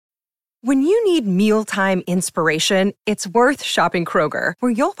When you need mealtime inspiration, it's worth shopping Kroger,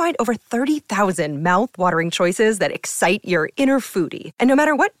 where you'll find over 30,000 mouth-watering choices that excite your inner foodie. And no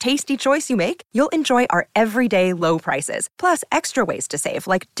matter what tasty choice you make, you'll enjoy our everyday low prices, plus extra ways to save,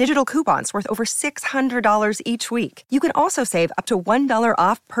 like digital coupons worth over $600 each week. You can also save up to $1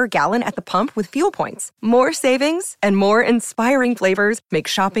 off per gallon at the pump with fuel points. More savings and more inspiring flavors make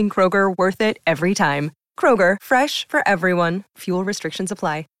shopping Kroger worth it every time. Kroger, fresh for everyone. Fuel restrictions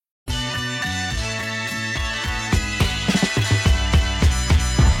apply.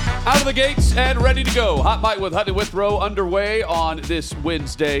 Out of the gates and ready to go. Hot Bite with Hutton Withrow underway on this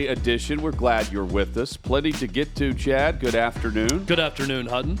Wednesday edition. We're glad you're with us. Plenty to get to, Chad. Good afternoon. Good afternoon,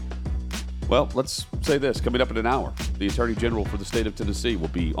 Hutton. Well, let's say this. Coming up in an hour, the Attorney General for the state of Tennessee will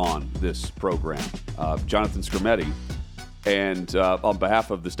be on this program. Jonathan Skrmetti. And on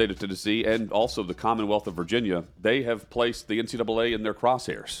behalf of the state of Tennessee and also the Commonwealth of Virginia, they have placed the NCAA in their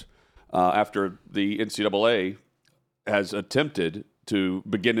crosshairs after the NCAA has attempted to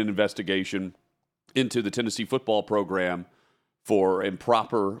begin an investigation into the Tennessee football program for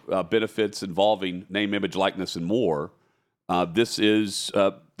improper benefits involving name, image, likeness, and more. This is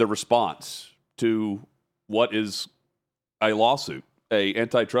the response to what is a lawsuit, an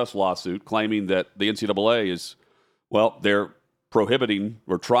antitrust lawsuit claiming that the NCAA is, well, they're prohibiting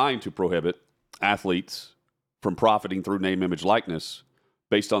or trying to prohibit athletes from profiting through name, image, likeness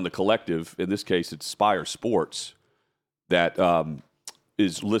based on the collective. In this case, it's Spire Sports that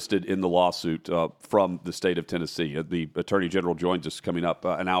is listed in the lawsuit from the state of Tennessee. The Attorney General joins us coming up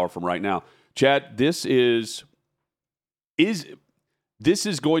an hour from right now. Chad, this is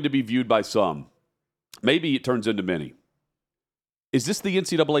going to be viewed by some. Maybe it turns into many. Is this the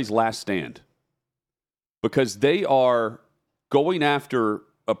NCAA's last stand? Because they are going after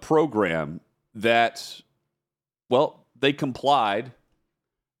a program that, well, they complied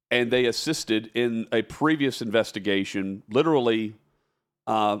and they assisted in a previous investigation, literally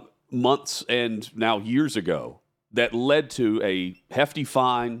months and now years ago, that led to a hefty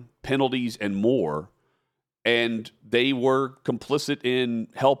fine, penalties, and more. And they were complicit in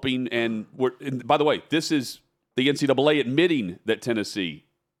helping. And by the way, this is the NCAA admitting that Tennessee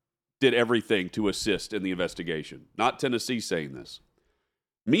did everything to assist in the investigation. Not Tennessee saying this.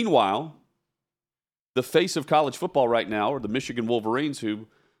 Meanwhile, the face of college football right now are the Michigan Wolverines, who,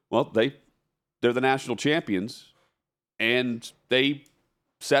 well, they're the national champions, and they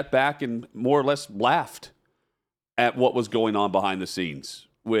sat back and more or less laughed at what was going on behind the scenes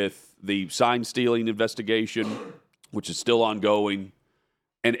with the sign stealing investigation, which is still ongoing,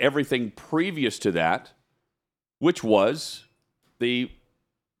 and everything previous to that, which was the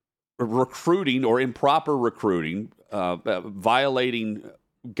recruiting or improper recruiting, violating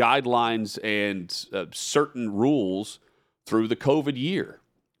guidelines and certain rules through the COVID year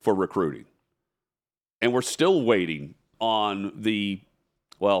for recruiting. And we're still waiting on the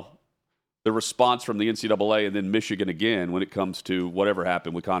response from the NCAA and then Michigan again when it comes to whatever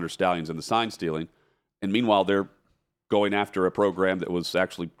happened with Connor Stallions and the sign stealing. And meanwhile, they're going after a program that was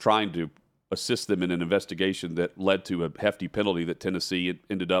actually trying to assist them in an investigation that led to a hefty penalty that Tennessee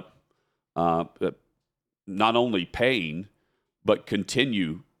ended up not only paying, but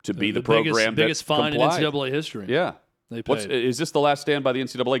continue to be the program biggest that fine complied. in NCAA history. Yeah. They paid. Is this the last stand by the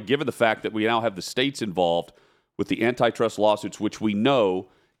NCAA, given the fact that we now have the states involved with the antitrust lawsuits, which we know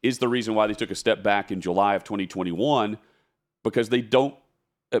is the reason why they took a step back in July of 2021, because they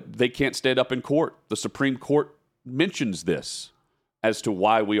can't stand up in court. The Supreme Court mentions this as to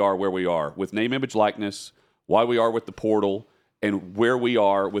why we are where we are with name, image, likeness, why we are with the portal, and where we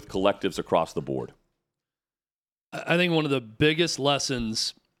are with collectives across the board. I think one of the biggest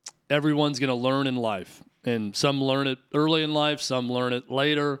lessons everyone's going to learn in life, and some learn it early in life, some learn it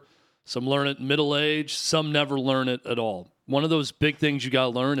later, some learn it middle age, some never learn it at all. One of those big things you got to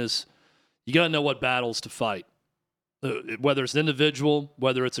learn is you got to know what battles to fight, whether it's an individual,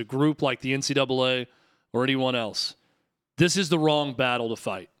 whether it's a group like the NCAA or anyone else. This is the wrong battle to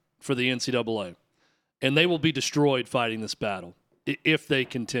fight for the NCAA, and they will be destroyed fighting this battle if they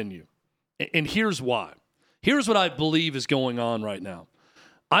continue. And here's why. Here's what I believe is going on right now.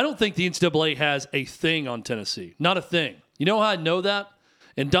 I don't think the NCAA has a thing on Tennessee. Not a thing. You know how I know that?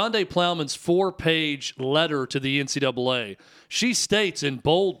 In Donde Plowman's 4-page letter to the NCAA, she states in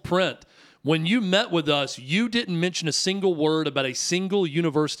bold print, when you met with us, you didn't mention a single word about a single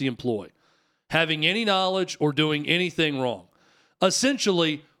university employee having any knowledge or doing anything wrong.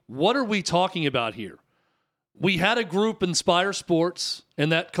 Essentially, what are we talking about here? We had a group, Inspire Sports,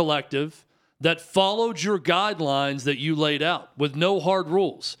 and that collective that followed your guidelines that you laid out with no hard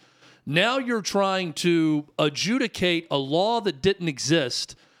rules. Now you're trying to adjudicate a law that didn't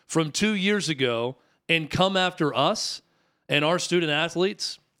exist from 2 years ago and come after us and our student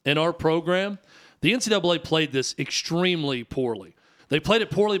athletes and our program, the NCAA played this extremely poorly. They played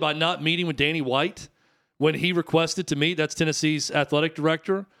it poorly by not meeting with Danny White when he requested to meet. That's Tennessee's athletic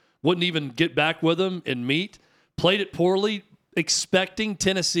director. Wouldn't even get back with him and meet. Played it poorly, expecting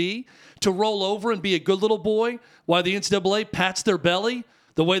Tennessee to roll over and be a good little boy while the NCAA pats their belly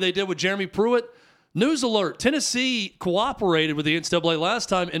the way they did with Jeremy Pruitt. News alert, Tennessee cooperated with the NCAA last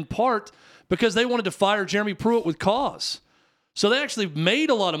time in part because they wanted to fire Jeremy Pruitt with cause. So they actually made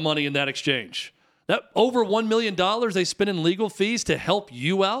a lot of money in that exchange. That over $1 million they spent in legal fees to help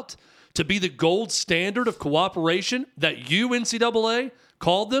you out, to be the gold standard of cooperation that you, NCAA,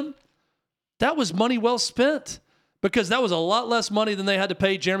 called them, that was money well spent because that was a lot less money than they had to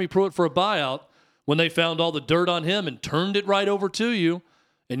pay Jeremy Pruitt for a buyout when they found all the dirt on him and turned it right over to you.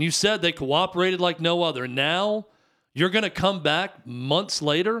 And you said they cooperated like no other. Now you're going to come back months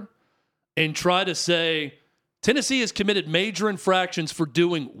later and try to say Tennessee has committed major infractions for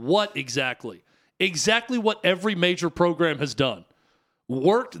doing what exactly? Exactly what every major program has done.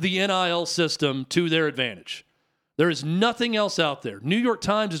 Worked the NIL system to their advantage. There is nothing else out there. New York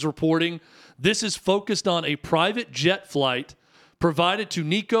Times is reporting this is focused on a private jet flight provided to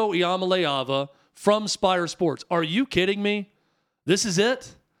Nico Iamaleava from Spire Sports. Are you kidding me? This is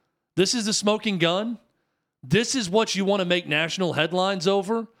it? This is the smoking gun? This is what you want to make national headlines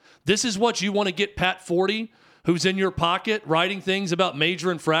over? This is what you want to get Pat Forty, who's in your pocket, writing things about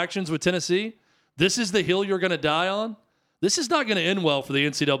major infractions with Tennessee? This is the hill you're going to die on? This is not going to end well for the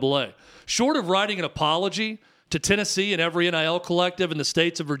NCAA. Short of writing an apology to Tennessee and every NIL collective in the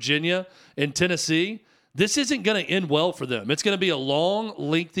states of Virginia and Tennessee, this isn't going to end well for them. It's going to be a long,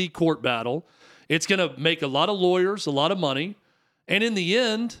 lengthy court battle. It's going to make a lot of lawyers a lot of money. And in the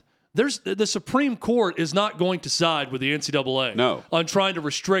end, the Supreme Court is not going to side with the NCAA on trying to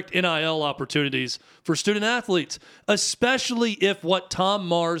restrict NIL opportunities for student athletes, especially if what Tom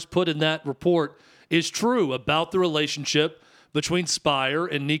Mars put in that report is true about the relationship between Spire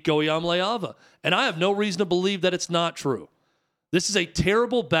and Nico Iamaleava. And I have no reason to believe that it's not true. This is a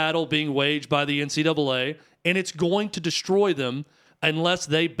terrible battle being waged by the NCAA, and it's going to destroy them unless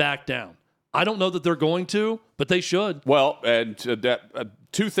they back down. I don't know that they're going to, but they should. Well, and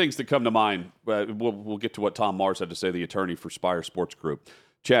two things that come to mind. We'll get to what Tom Mars had to say, the attorney for Spire Sports Group.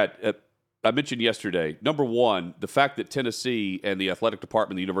 Chad, I mentioned yesterday, number one, the fact that Tennessee and the athletic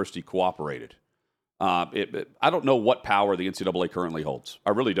department of the university cooperated. I don't know what power the NCAA currently holds. I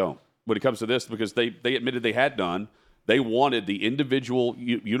really don't when it comes to this because they admitted they had none. They wanted the individual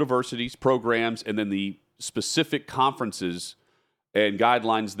universities, programs, and then the specific conferences and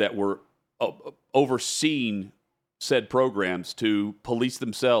guidelines that were overseeing said programs to police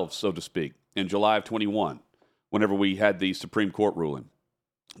themselves, so to speak, in July of 21, whenever we had the Supreme Court ruling.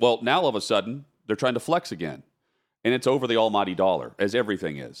 Well, now all of a sudden, they're trying to flex again. And it's over the almighty dollar, as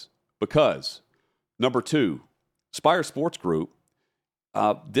everything is. Because, number two, Spire Sports Group,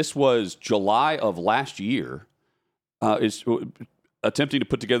 this was July of last year, is attempting to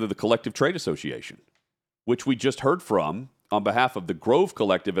put together the Collective Trade Association, which we just heard from on behalf of the Grove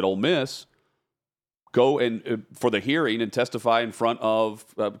Collective at Ole Miss, go and for the hearing and testify in front of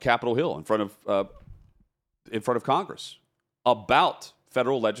Capitol Hill, in front of Congress, about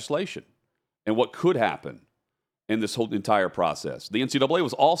federal legislation and what could happen in this whole entire process. The NCAA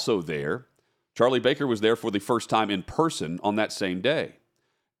was also there. Charlie Baker was there for the first time in person on that same day.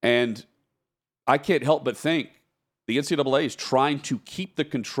 And I can't help but think the NCAA is trying to keep the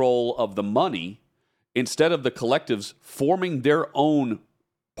control of the money instead of the collectives forming their own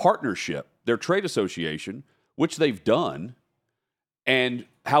partnership, their trade association, which they've done, and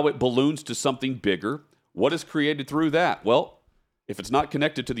how it balloons to something bigger. What is created through that? Well, if it's not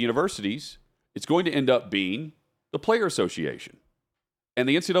connected to the universities, it's going to end up being the player association. And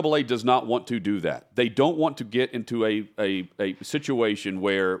the NCAA does not want to do that. They don't want to get into a situation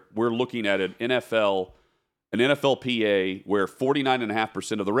where we're looking at an NFLPA where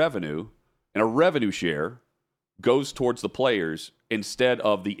 49.5% of the revenue and a revenue share goes towards the players instead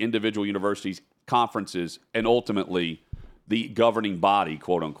of the individual universities, conferences, and ultimately the governing body,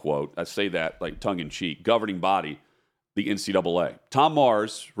 quote unquote. I say that like tongue in cheek, governing body, the NCAA. Tom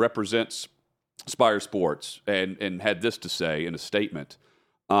Mars represents Spire Sports and had this to say in a statement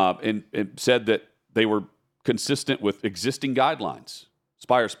and said that they were consistent with existing guidelines,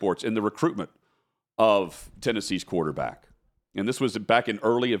 Spire Sports, in the recruitment of Tennessee's quarterback. And this was back in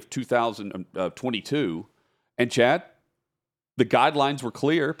early of 2022. And Chad, the guidelines were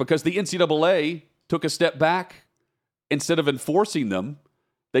clear because the NCAA took a step back. Instead of enforcing them,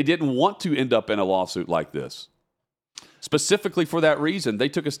 they didn't want to end up in a lawsuit like this. specifically for that reason. They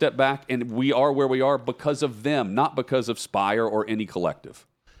took a step back, and we are where we are because of them, not because of Spire or any collective.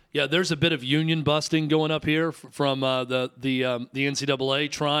 Yeah, there's a bit of union busting going up here from the NCAA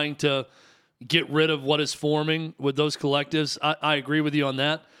trying to get rid of what is forming with those collectives. I agree with you on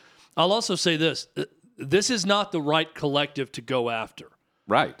that. I'll also say this. This is not the right collective to go after.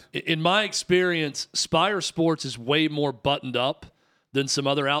 Right. In my experience, Spire Sports is way more buttoned up than some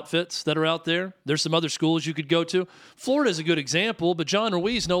other outfits that are out there. There's some other schools you could go to. Florida is a good example, but John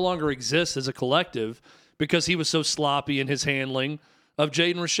Ruiz no longer exists as a collective because he was so sloppy in his handling of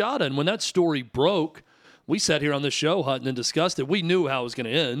Jaden Rashada. And when that story broke, we sat here on this show, Hutton, and discussed it. We knew how it was going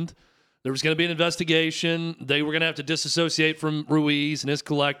to end. There was going to be an investigation. They were going to have to disassociate from Ruiz and his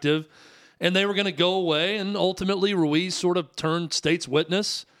collective, and they were going to go away. And ultimately, Ruiz sort of turned state's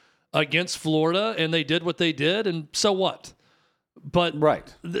witness against Florida, and they did what they did, and so what? But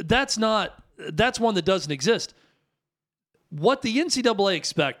right. That's one that doesn't exist. What the NCAA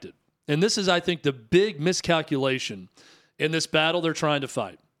expected, and this is, I think, the big miscalculation in this battle they're trying to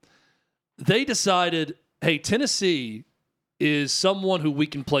fight. They decided, hey, Tennessee is someone who we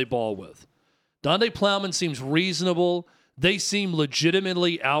can play ball with. Donde Plowman seems reasonable. They seem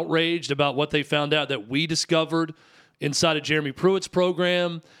legitimately outraged about what they found out that we discovered inside of Jeremy Pruitt's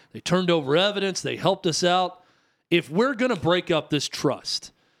program. They turned over evidence. They helped us out. If we're going to break up this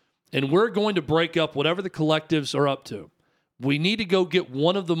trust and we're going to break up whatever the collectives are up to, we need to go get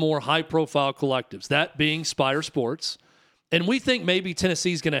one of the more high-profile collectives, that being Spire Sports. And we think maybe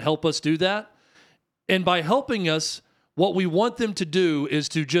Tennessee's going to help us do that. And by helping us, what we want them to do is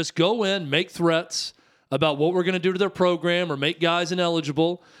to just go in, make threats about what we're going to do to their program or make guys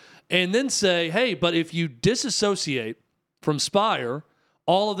ineligible, and then say, hey, but if you disassociate from Spire,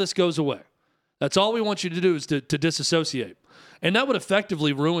 all of this goes away. That's all we want you to do is to disassociate. And that would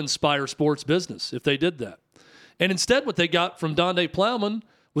effectively ruin Spire Sports business if they did that. And instead, what they got from Donde Plowman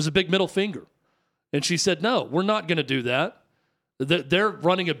was a big middle finger. And she said, no, we're not going to do that. They're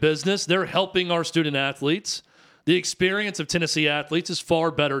running a business. They're helping our student athletes. The experience of Tennessee athletes is far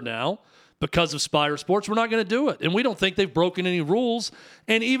better now because of Spire Sports. We're not going to do it. And we don't think they've broken any rules.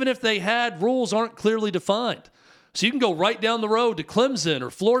 And even if they had, rules aren't clearly defined. So you can go right down the road to Clemson or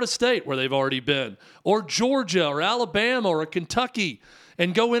Florida State, where they've already been, or Georgia or Alabama or Kentucky,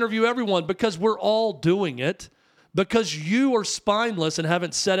 and go interview everyone, because we're all doing it because you are spineless and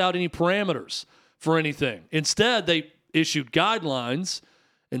haven't set out any parameters for anything. Instead, they issued guidelines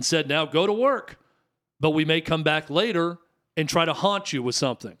and said, now go to work. But we may come back later and try to haunt you with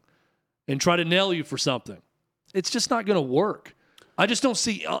something and try to nail you for something. It's just not going to work. I just don't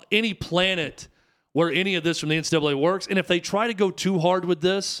see any planet where any of this from the NCAA works. And if they try to go too hard with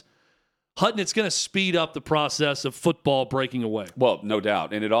this, Hutton, it's going to speed up the process of football breaking away. Well, no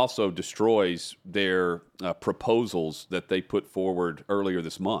doubt. And it also destroys their proposals that they put forward earlier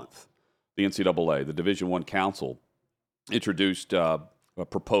this month. The NCAA, the Division I Council, introduced a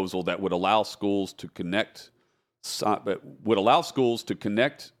proposal that would allow schools to connect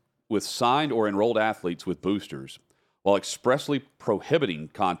with signed or enrolled athletes with boosters, while expressly prohibiting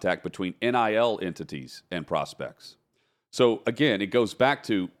contact between NIL entities and prospects. So again, it goes back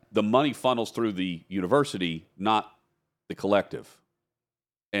to the money funnels through the university, not the collective.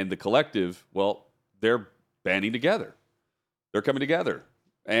 And the collective, well, they're banding together. They're coming together,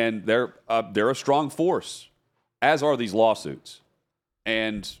 and they're a strong force, as are these lawsuits.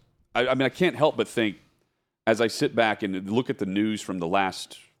 And I can't help but think, as I sit back and look at the news from the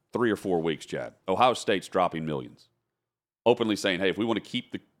last 3 or 4 weeks, Chad, Ohio State's dropping millions, openly saying, hey, if we want to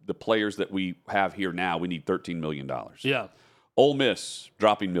keep the players that we have here now, we need $13 million. Yeah. Ole Miss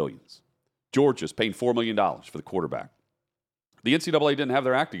dropping millions. Georgia's paying $4 million for the quarterback. The NCAA didn't have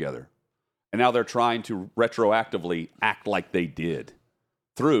their act together, and now they're trying to retroactively act like they did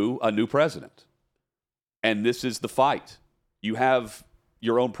through a new president. And this is the fight. You have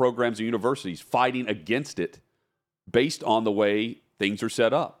your own programs and universities fighting against it based on the way things are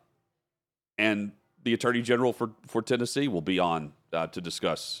set up. And the Attorney General for Tennessee will be on to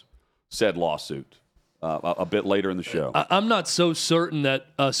discuss said lawsuit a bit later in the show. I'm not so certain that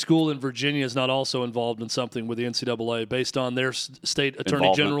a school in Virginia is not also involved in something with the NCAA based on their state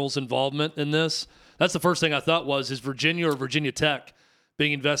Attorney General's involvement in this. That's the first thing I thought is Virginia or Virginia Tech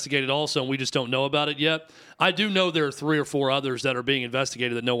being investigated also, and we just don't know about it yet. I do know there are 3 or 4 others that are being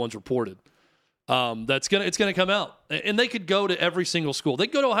investigated that no one's reported. It's gonna come out, and they could go to every single school. They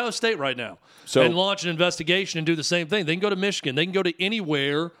could go to Ohio State right now and launch an investigation and do the same thing. They can go to Michigan. They can go to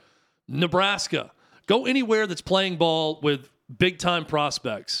anywhere, Nebraska. Go anywhere that's playing ball with big time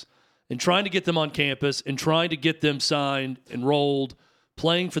prospects and trying to get them on campus and trying to get them signed, enrolled,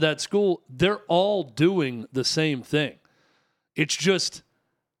 playing for that school. They're all doing the same thing. It's just,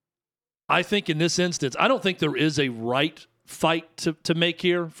 I think in this instance, I don't think there is a right fight to make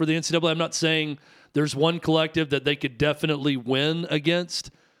here for the NCAA. I'm not saying there's one collective that they could definitely win against.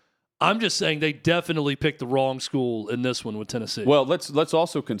 I'm just saying they definitely picked the wrong school in this one with Tennessee. Well, let's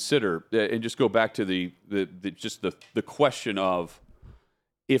also consider and just go back to the question of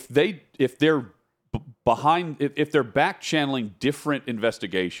if they're back channeling different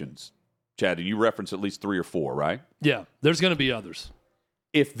investigations. Chad, you referenced at least 3 or 4, right? Yeah, there's going to be others.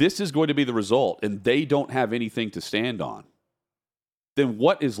 If this is going to be the result and they don't have anything to stand on, then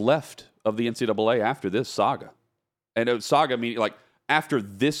what is left of the NCAA after this saga? And saga meaning like after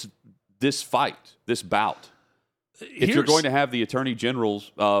this fight, this bout. If you're going to have the attorney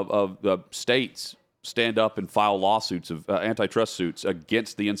generals of the states stand up and file lawsuits of antitrust suits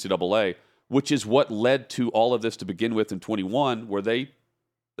against the NCAA, which is what led to all of this to begin with in 21, where they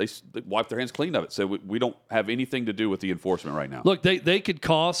wiped their hands clean of it. So we don't have anything to do with the enforcement right now. Look, they could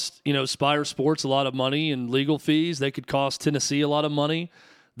cost Spire Sports a lot of money in legal fees. They could cost Tennessee a lot of money.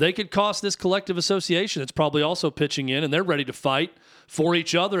 They could cost this collective association that's probably also pitching in, and they're ready to fight for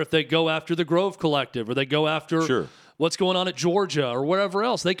each other if they go after the Grove Collective or they go after what's going on at Georgia or wherever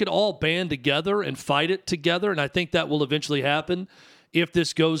else. They could all band together and fight it together, and I think that will eventually happen if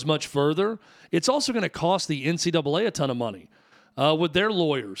this goes much further. It's also going to cost the NCAA a ton of money with their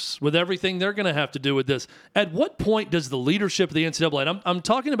lawyers, with everything they're going to have to do with this. At what point does the leadership of the NCAA, and I'm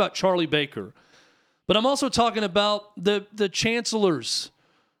talking about Charlie Baker, but I'm also talking about the chancellors,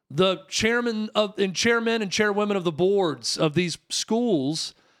 the chairmen and chairwomen of the boards of these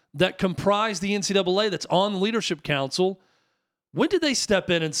schools that comprise the NCAA that's on the leadership council. When did they step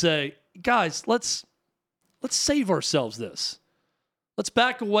in and say, guys, let's save ourselves this? Let's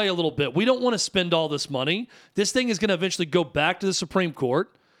back away a little bit. We don't want to spend all this money. This thing is going to eventually go back to the Supreme Court.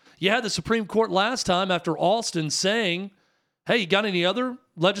 You had the Supreme Court last time after Alston saying, hey, you got any other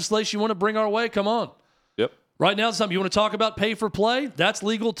legislation you want to bring our way? Come on. Yep. Right now, something you want to talk about pay for play? That's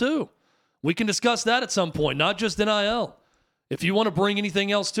legal too. We can discuss that at some point, not just NIL. If you want to bring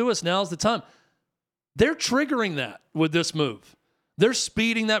anything else to us, now's the time. They're triggering that with this move. They're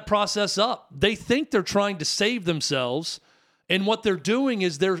speeding that process up. They think they're trying to save themselves, and what they're doing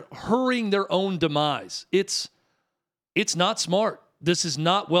is they're hurrying their own demise. It's not smart. This is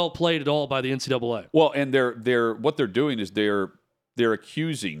not well played at all by the NCAA. Well, and what they're doing is they're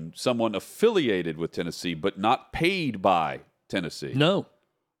accusing someone affiliated with Tennessee but not paid by Tennessee. No.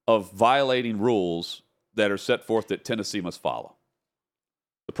 Of violating rules that are set forth that Tennessee must follow.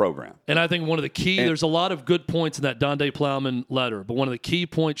 The program. And I think one of the key, there's a lot of good points in that Donde Plowman letter, but one of the key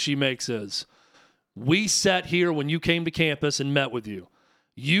points she makes is, we sat here when you came to campus and met with you.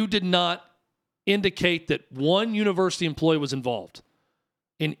 You did not indicate that one university employee was involved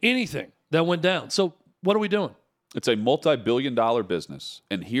in anything that went down. So what are we doing? It's a multi-billion-dollar business,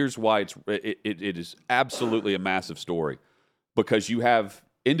 and here's why it is absolutely a massive story. Because you have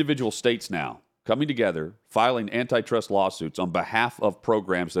individual states now coming together, filing antitrust lawsuits on behalf of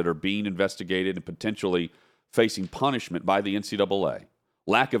programs that are being investigated and potentially facing punishment by the NCAA.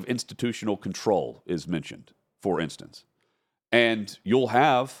 Lack of institutional control is mentioned, for instance. And you'll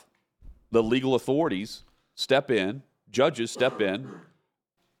have the legal authorities step in, judges step in,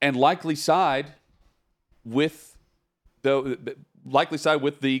 and likely side with the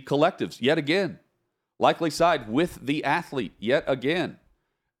collectives yet again. Likely side with the athlete yet again.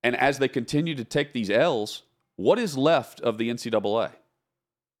 And as they continue to take these L's, what is left of the NCAA?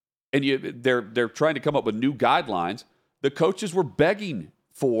 And they're trying to come up with new guidelines. The coaches were begging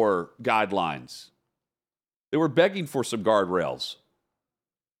for guidelines. They were begging for some guardrails.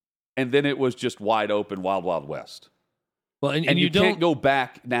 And then it was just wide open, wild, wild west. Well, and you can't go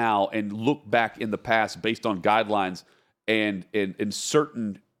back now and look back in the past based on guidelines and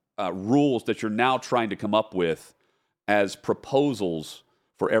certain rules that you're now trying to come up with as proposals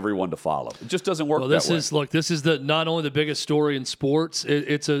for everyone to follow. It just doesn't work that way. This is not only the biggest story in sports,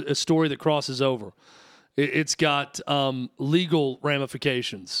 it's a story that crosses over. It's got legal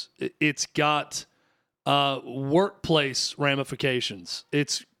ramifications. It's got workplace ramifications.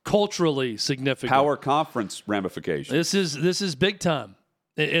 It's culturally significant. Power conference ramifications. This is big time.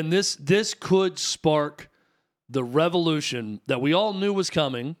 And this could spark the revolution that we all knew was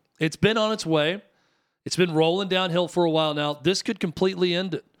coming. It's been on its way. It's been rolling downhill for a while now. This could completely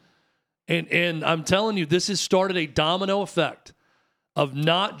end it. And I'm telling you, this has started a domino effect of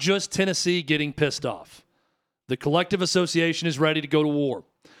not just Tennessee getting pissed off. The collective association is ready to go to war.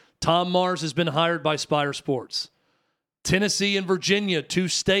 Tom Mars has been hired by Spire Sports. Tennessee and Virginia, 2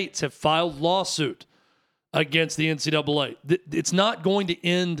 states, have filed lawsuit against the NCAA. It's not going to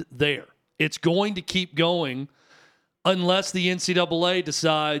end there. It's going to keep going unless the NCAA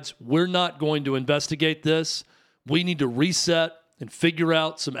decides we're not going to investigate this, we need to reset and figure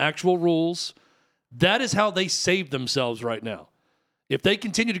out some actual rules. That is how they save themselves right now. If they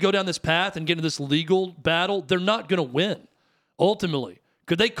continue to go down this path and get into this legal battle, they're not going to win. Ultimately,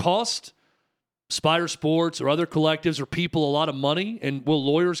 could they cost Spire Sports or other collectives or people a lot of money, and will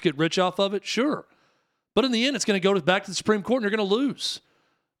lawyers get rich off of it? Sure. But in the end, it's going to go back to the Supreme Court, and you're going to lose.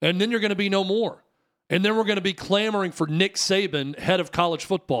 And then you're going to be no more. And then we're going to be clamoring for Nick Saban, head of college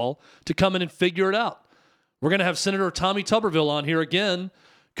football, to come in and figure it out. We're going to have Senator Tommy Tuberville on here again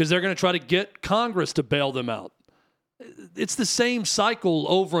because they're going to try to get Congress to bail them out. It's the same cycle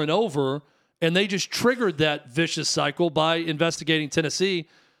over and over, and they just triggered that vicious cycle by investigating Tennessee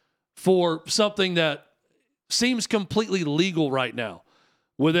for something that seems completely legal right now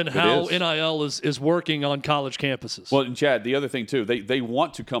within how NIL is working on college campuses. Well, and Chad, the other thing, too, they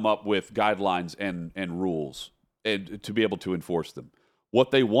want to come up with guidelines and rules and to be able to enforce them.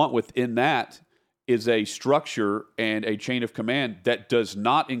 What they want within that is a structure and a chain of command that does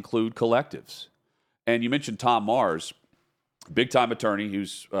not include collectives. And you mentioned Tom Mars, big-time attorney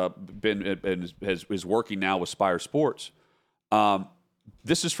who's been and is working now with Spire Sports.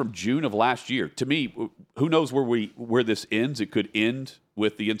 This is from June of last year. To me, who knows where this ends? It could end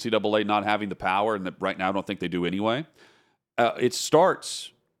with the NCAA not having the power, and right now I don't think they do anyway. It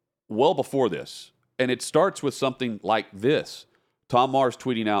starts well before this, and it starts with something like this. Tom Mars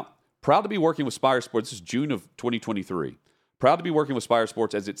tweeting out, "Proud to be working with Spire Sports." This is June of 2023. "Proud to be working with Spire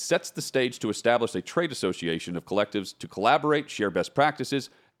Sports as it sets the stage to establish a trade association of collectives to collaborate, share best practices,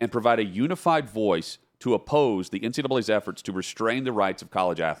 and provide a unified voice to oppose the NCAA's efforts to restrain the rights of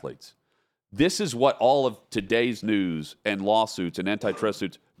college athletes." This is what all of today's news and lawsuits and antitrust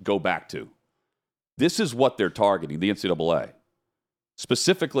suits go back to. This is what they're targeting, the NCAA.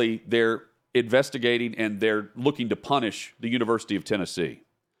 Specifically, they're investigating and they're looking to punish the University of Tennessee.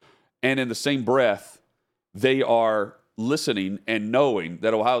 And in the same breath, they are listening and knowing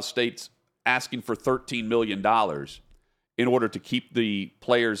that Ohio State's asking for $13 million in order to keep the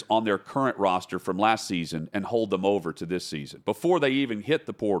players on their current roster from last season and hold them over to this season before they even hit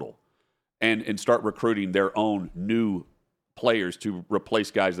the portal and start recruiting their own new players to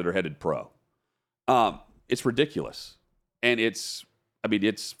replace guys that are headed pro. It's ridiculous. And it's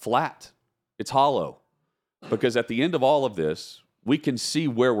flat. It's hollow. Because at the end of all of this, we can see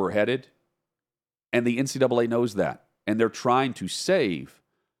where we're headed, and the NCAA knows that. And they're trying to save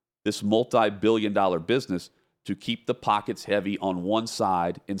this multi-billion-dollar business to keep the pockets heavy on one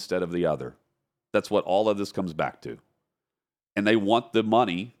side instead of the other. That's what all of this comes back to. And they want the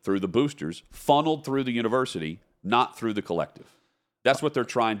money through the boosters funneled through the university, not through the collective. That's what they're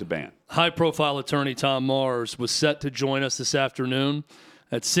trying to ban. High-profile attorney Tom Mars was set to join us this afternoon.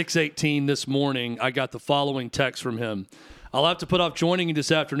 At 6:18 this morning, I got the following text from him. "I'll have to put off joining you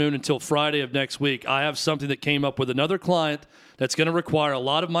this afternoon until Friday of next week. I have something that came up with another client that's going to require a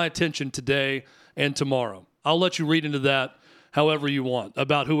lot of my attention today and tomorrow." I'll let you read into that however you want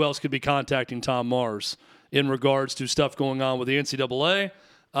about who else could be contacting Tom Mars in regards to stuff going on with the NCAA.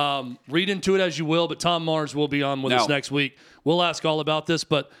 Read into it as you will, but Tom Mars will be on with us next week. We'll ask all about this,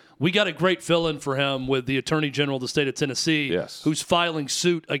 but we got a great fill-in for him with the Attorney General of the state of Tennessee, who's filing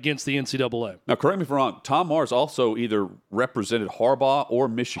suit against the NCAA. Now, correct me if I'm wrong, Tom Mars also either represented Harbaugh or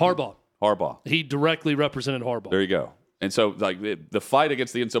Michigan. Harbaugh. He directly represented Harbaugh. There you go. And so, like, the fight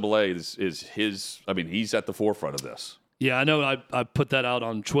against the NCAA is his. I mean, he's at the forefront of this. Yeah, I know. I put that out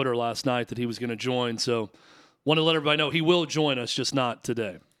on Twitter last night that he was going to join. So, want to let everybody know he will join us, just not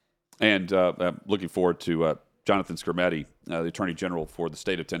today. And I'm looking forward to Jonathan Skrmetti, the Attorney General for the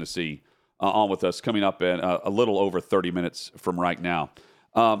state of Tennessee, on with us coming up in a little over 30 minutes from right now.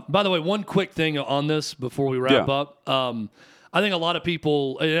 By the way, one quick thing on this before we wrap up. I think a lot of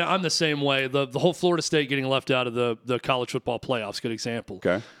people, I'm the same way, the whole Florida State getting left out of the college football playoffs, good example.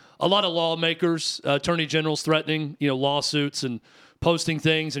 Okay. A lot of lawmakers, attorney generals threatening, lawsuits and posting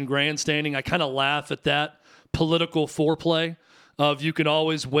things and grandstanding. I kind of laugh at that political foreplay of you can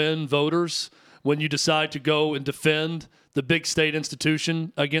always win voters when you decide to go and defend the big state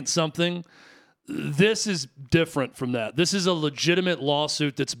institution against something. This is different from that. This is a legitimate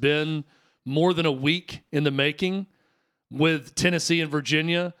lawsuit that's been more than a week in the making with Tennessee and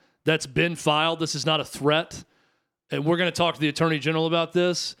Virginia that's been filed. This is not a threat. And we're going to talk to the Attorney General about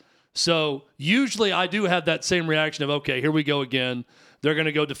this. So usually I do have that same reaction of, okay, here we go again. They're going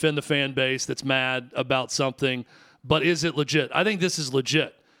to go defend the fan base that's mad about something. But is it legit? I think this is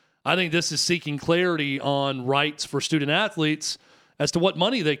legit. I think this is seeking clarity on rights for student athletes as to what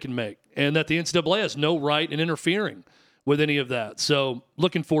money they can make, and that the NCAA has no right in interfering with any of that. So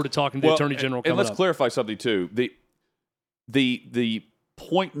looking forward to talking to the Attorney General coming up. And let's clarify something, too. the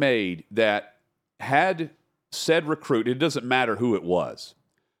point made that had said recruit, it doesn't matter who it was,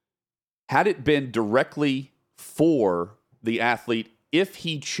 had it been directly for the athlete if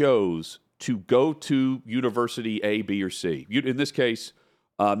he chose to go to University A, B, or C, in this case,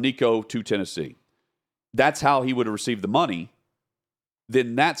 Nico to Tennessee, that's how he would have received the money,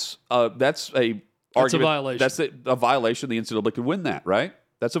 then that's a violation. That's a violation. The NCAA could win that, right?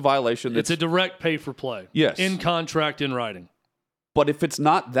 That's a violation. It's a direct pay for play. Yes. In contract, in writing. But if it's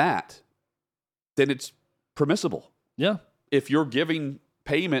not that, then it's permissible. Yeah. If you're giving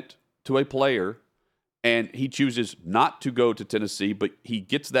payment to a player and he chooses not to go to Tennessee, but he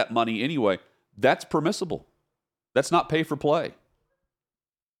gets that money anyway, that's permissible. That's not pay for play.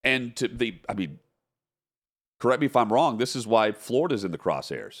 And correct me if I'm wrong, this is why Florida's in the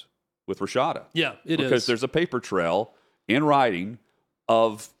crosshairs with Rashada. Yeah, it is. Because there's a paper trail in writing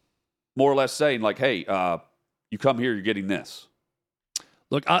of more or less saying, like, hey, you come here, you're getting this.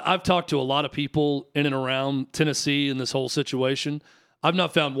 Look, I've talked to a lot of people in and around Tennessee in this whole situation. I've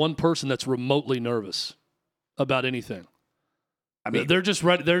not found one person that's remotely nervous about anything. I mean, they're just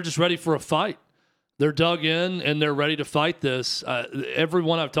ready. They're just ready for a fight. They're dug in and they're ready to fight this.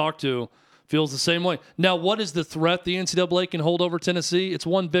 Everyone I've talked to feels the same way. Now, what is the threat the NCAA can hold over Tennessee? It's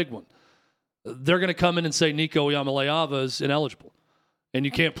one big one. They're going to come in and say Nico Iamaleava is ineligible, and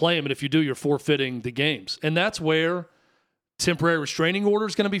you can't play him. And if you do, you're forfeiting the games. And that's where temporary restraining order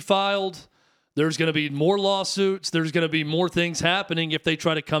is going to be filed. There's going to be more lawsuits. There's going to be more things happening if they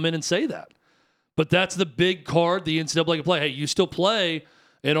try to come in and say that. But that's the big card the NCAA can play. Hey, you still play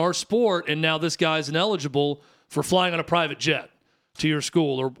in our sport, and now this guy's ineligible for flying on a private jet to your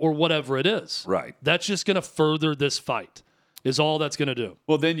school or whatever it is. Right. That's just going to further this fight is all that's going to do.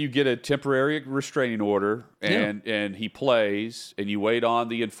 Well, then you get a temporary restraining order, and he plays, and you wait on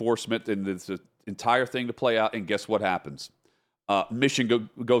the enforcement, and it's the entire thing to play out, and guess what happens? Michigan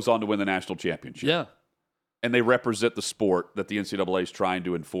goes on to win the national championship. Yeah. And they represent the sport that the NCAA is trying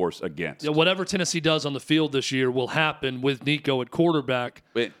to enforce against. Yeah, whatever Tennessee does on the field this year will happen with Nico at quarterback,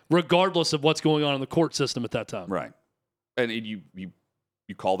 regardless of what's going on in the court system at that time. Right. And you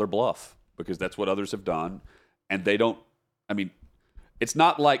call their bluff because that's what others have done. And they don't – I mean, it's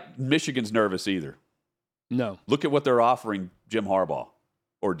not like Michigan's nervous either. No. Look at what they're offering Jim Harbaugh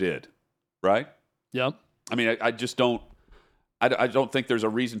or did, right? Yep. I mean, I just don't – I don't think there's a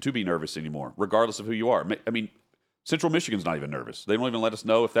reason to be nervous anymore, regardless of who you are. I mean, Central Michigan's not even nervous. They don't even let us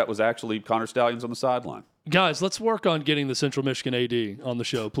know if that was actually Connor Stallions on the sideline. Guys, let's work on getting the Central Michigan AD on the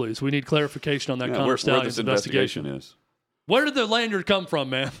show, please. We need clarification on that Connor Stallions where this investigation is. Where did the lanyard come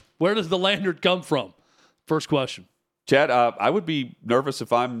from, man? Where does the lanyard come from? First question. Chad, I would be nervous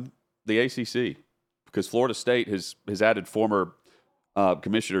if I'm the ACC because Florida State has added former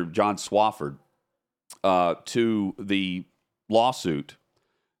Commissioner John Swofford to the lawsuit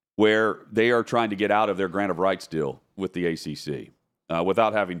where they are trying to get out of their grant of rights deal with the ACC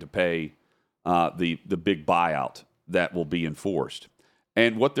without having to pay the big buyout that will be enforced.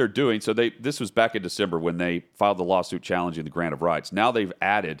 And what they're doing, so this was back in December when they filed the lawsuit challenging the grant of rights. Now they've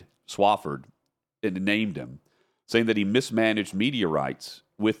added Swofford and named him, saying that he mismanaged media rights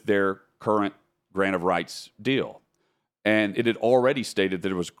with their current grant of rights deal. And it had already stated that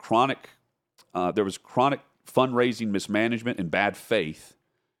there was chronic fundraising mismanagement and bad faith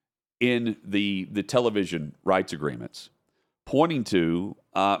in the television rights agreements, pointing to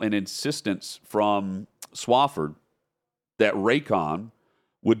an insistence from Swofford that Raycon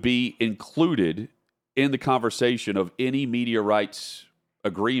would be included in the conversation of any media rights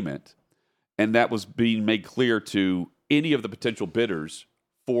agreement, and that was being made clear to any of the potential bidders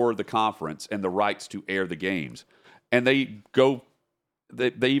for the conference and the rights to air the games. And they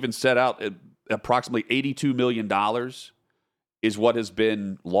even set out approximately $82 million is what has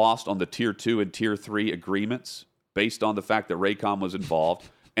been lost on the Tier 2 and Tier 3 agreements based on the fact that Raycom was involved.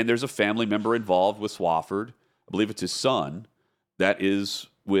 And there's a family member involved with Swofford. I believe it's his son that is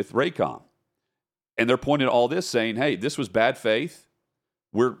with Raycom. And they're pointing at all this saying, hey, this was bad faith.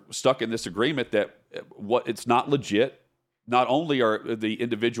 We're stuck in this agreement that it's not legit. Not only are the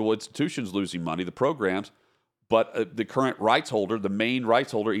individual institutions losing money, the programs, but the current rights holder, the main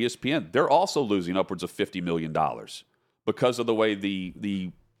rights holder, ESPN, they're also losing upwards of $50 million because of the way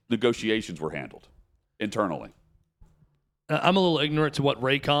the negotiations were handled internally. I'm a little ignorant to what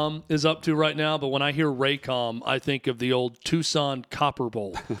Raycom is up to right now, but when I hear Raycom, I think of the old Tucson Copper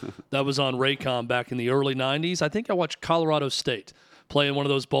Bowl that was on Raycom back in the early 90s. I think I watched Colorado State play in one of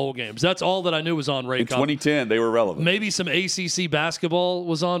those bowl games. That's all that I knew was on Raycom. In 2010, they were relevant. Maybe some ACC basketball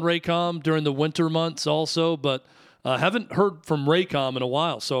was on Raycom during the winter months also, but haven't heard from Raycom in a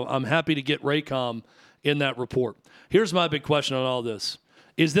while, so I'm happy to get Raycom in that report. Here's my big question on all this.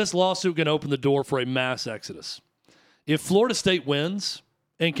 Is this lawsuit going to open the door for a mass exodus? If Florida State wins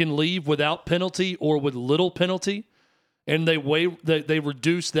and can leave without penalty or with little penalty, and they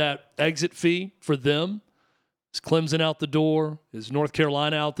reduce that exit fee for them, is Clemson out the door? Is North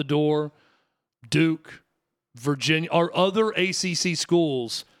Carolina out the door? Duke, Virginia, are other ACC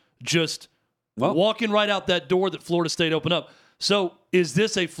schools just walking right out that door that Florida State opened up? So is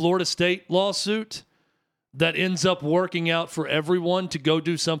this a Florida State lawsuit that ends up working out for everyone to go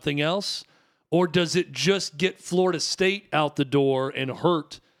do something else? Or does it just get Florida State out the door and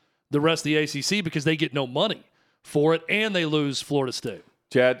hurt the rest of the ACC because they get no money for it and they lose Florida State?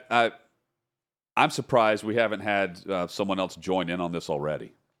 Chad, I'm surprised we haven't had someone else join in on this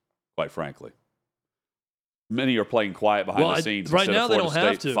already, quite frankly. Many are playing quiet behind the scenes right instead now of they Florida don't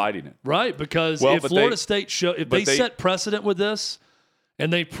have State to. fighting it. Right, because if Florida State set precedent with this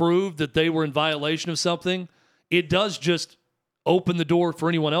and they proved that they were in violation of something, it does just open the door for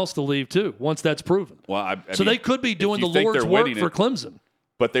anyone else to leave too once that's proven. Well, I mean, they could be doing the Lord's work for Clemson.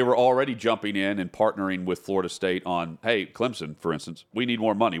 But they were already jumping in and partnering with Florida State on, hey, Clemson, for instance, we need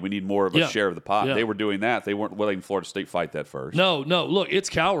more money. We need more of a share of the pot. Yeah. They were doing that. They weren't letting Florida State fight that first. No. Look, it's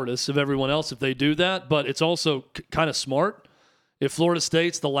cowardice of everyone else if they do that, but it's also kind of smart. If Florida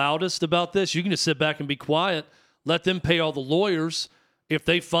State's the loudest about this, you can just sit back and be quiet, let them pay all the lawyers. If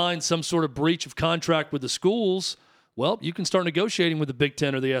they find some sort of breach of contract with the schools, well, you can start negotiating with the Big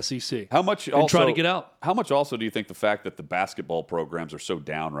Ten or the SEC. How much and try to get out. How much also do you think the fact that the basketball programs are so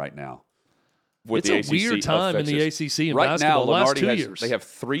down right now? It's a weird time in the ACC in right basketball. Now, last 2 has, years. They have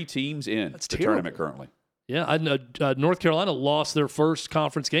 3 teams in the tournament currently. Yeah, North Carolina lost their first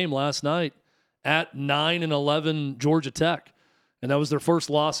conference game last night at 9-11 Georgia Tech, and that was their first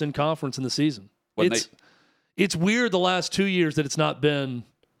loss in conference in the season. It's weird the last 2 years that it's not been.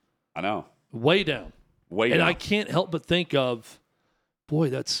 I know. Way down. And I can't help but think of, boy,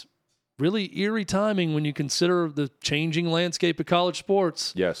 that's really eerie timing when you consider the changing landscape of college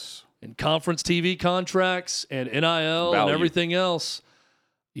sports. Yes. And conference TV contracts and NIL and everything else.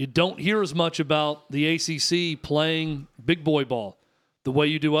 You don't hear as much about the ACC playing big boy ball the way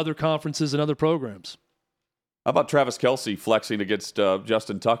you do other conferences and other programs. How about Travis Kelce flexing against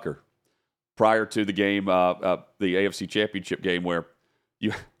Justin Tucker prior to the game, the AFC Championship game where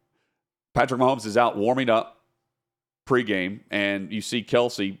Patrick Mahomes is out warming up pregame, and you see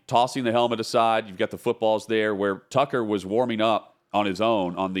Kelce tossing the helmet aside. You've got the footballs there where Tucker was warming up on his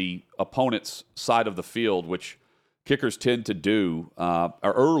own on the opponent's side of the field, which kickers tend to do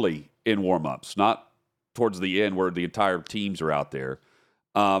early in warmups, not towards the end where the entire teams are out there.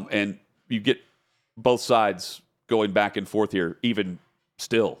 And you get both sides going back and forth here, even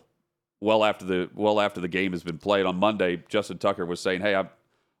still, well after the game has been played. On Monday, Justin Tucker was saying, hey,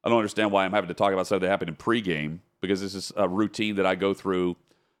 I don't understand why I'm having to talk about something that happened in pregame because this is a routine that I go through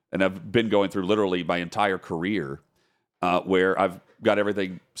and I've been going through literally my entire career where I've got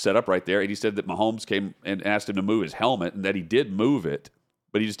everything set up right there. And he said that Mahomes came and asked him to move his helmet and that he did move it,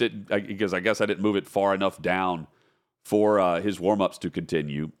 but he just didn't because I guess I didn't move it far enough down for his warm-ups to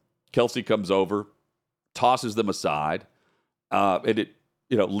continue. Kelce comes over, tosses them aside, and it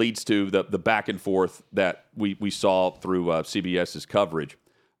leads to the back and forth that we saw through CBS's coverage.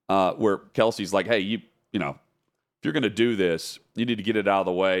 Where Kelce's like, hey, if you're going to do this, you need to get it out of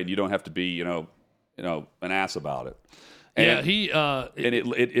the way, and you don't have to be, an ass about it. And,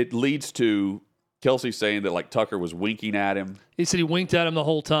 it leads to Kelce saying that like Tucker was winking at him. He said he winked at him the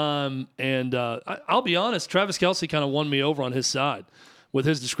whole time, and I'll be honest, Travis Kelce kind of won me over on his side with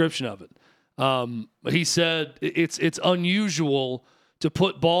his description of it. He said it's unusual to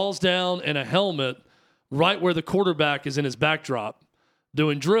put balls down and a helmet right where the quarterback is in his backdrop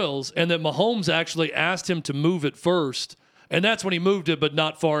doing drills, and that Mahomes actually asked him to move it first, and that's when he moved it, but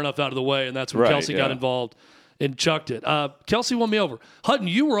not far enough out of the way, and that's when Kelce got involved and chucked it. Kelce won me over. Hutton,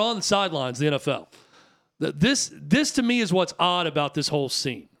 you were on the sidelines of the NFL. This to me is what's odd about this whole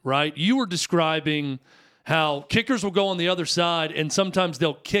scene, right? You were describing how kickers will go on the other side, and sometimes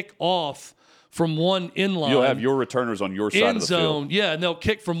they'll kick off from one end line. You'll have your returners on your side of the field. Yeah, and they'll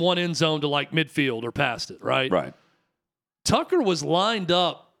kick from one end zone to like midfield or past it, right? Right. Tucker was lined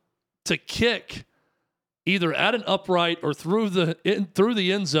up to kick either at an upright or through the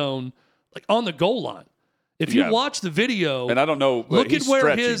end zone, like on the goal line. If you watch the video, and I don't know, look at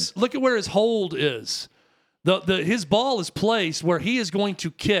where his hold is. His ball is placed where he is going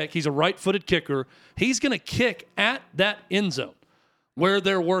to kick. He's a right-footed kicker. He's going to kick at that end zone where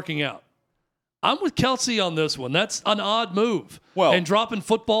they're working out. I'm with Kelce on this one. That's an odd move. And dropping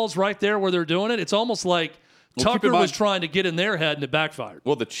footballs right there where they're doing it, it's almost like Tucker was trying to get in their head and it backfired.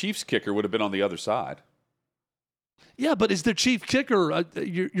 Well, the Chiefs kicker would have been on the other side. Yeah, but is the chief kicker?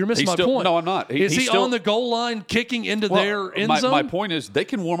 You're missing my point. No, I'm not. Is he on the goal line kicking into their end zone? My point is they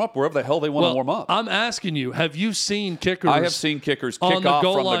can warm up wherever the hell they want to warm up. I'm asking you, have you seen kickers? I have seen kickers kick off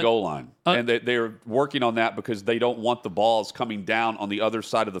from the goal line. And they're working on that because they don't want the balls coming down on the other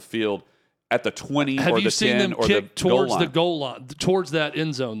side of the field at the 20 or the 10 or the goal line. Have you seen them kick towards the goal line, towards that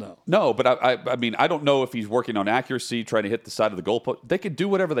end zone, though? No, but I mean, I don't know if he's working on accuracy, trying to hit the side of the goalpost. They could do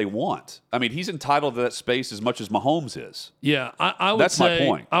whatever they want. I mean, he's entitled to that space as much as Mahomes is. Yeah, I would That's say, my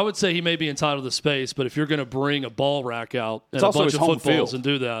point. I would say he may be entitled to space, but if you're going to bring a ball rack out and It's a also bunch his of home footballs field. and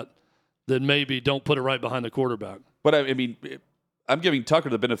do that, then maybe don't put it right behind the quarterback. But I mean, I'm giving Tucker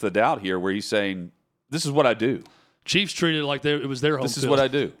the benefit of the doubt here where he's saying, this is what I do. Chiefs treated it like it was their home This is field what I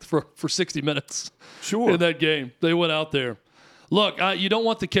do. for 60 minutes. Sure. In that game. They went out there. Look, you don't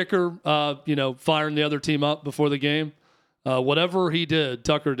want the kicker, firing the other team up before the game. Whatever he did,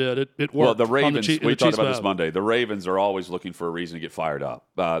 Tucker did. It worked. Well, the Ravens, we talked about this this Monday. The Ravens are always looking for a reason to get fired up.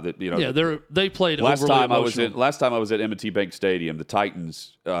 They played last overly time emotional. Last time I was at M&T Bank Stadium, the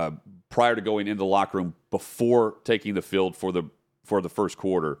Titans, prior to going into the locker room before taking the field for the first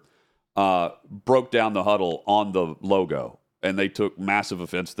quarter, broke down the huddle on the logo. And they took massive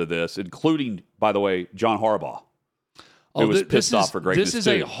offense to this, including, by the way, John Harbaugh. Who was pissed off for greatness. This is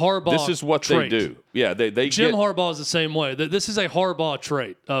a Harbaugh This is what trait. they do. Yeah, they Jim Harbaugh is the same way. This is a Harbaugh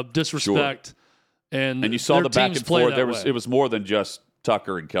trait of disrespect. Sure. And you saw the back and forth. It was more than just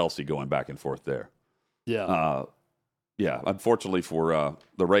Tucker and Kelsey going back and forth there. Yeah. Unfortunately for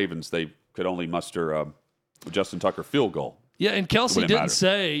the Ravens, they could only muster a Justin Tucker field goal. Yeah, and Kelsey didn't matter.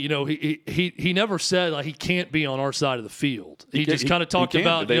 say, he never said like he can't be on our side of the field. He just kind of talked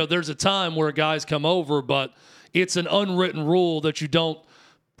about, there's a time where guys come over, but it's an unwritten rule that you don't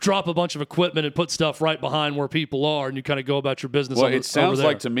drop a bunch of equipment and put stuff right behind where people are, and you kind of go about your business. Well, it sounds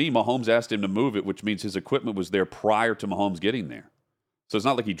like to me Mahomes asked him to move it, which means his equipment was there prior to Mahomes getting there. So it's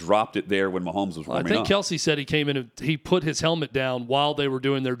not like he dropped it there when Mahomes was warming up. I think Kelsey said he came in and he put his helmet down while they were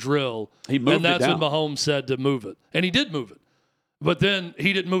doing their drill. He moved and that's it down. when Mahomes said to move it. And he did move it. But then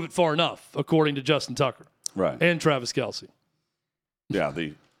he didn't move it far enough, according to Justin Tucker. Right. And Travis Kelsey. Yeah.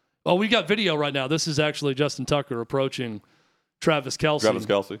 We got video right now. This is actually Justin Tucker approaching Travis Kelsey.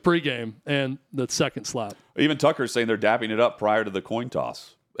 Pregame and the second slap. Even Tucker's saying they're dapping it up prior to the coin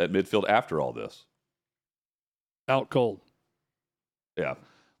toss at midfield after all this. Out cold. Yeah.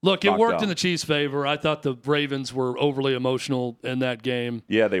 Look, it worked in the Chiefs' favor. I thought the Ravens were overly emotional in that game.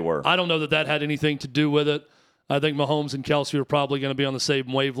 Yeah, they were. I don't know that had anything to do with it. I think Mahomes and Kelsey are probably going to be on the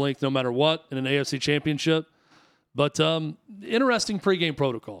same wavelength no matter what in an AFC championship. But interesting pregame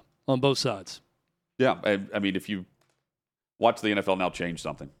protocol on both sides. Yeah, I mean, if you watch the NFL now change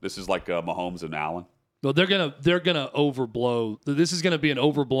something, this is like Mahomes and Allen. Well, they're gonna overblow. This is going to be an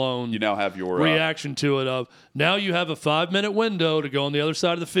overblown. You now have your reaction to it of now you have a 5-minute window to go on the other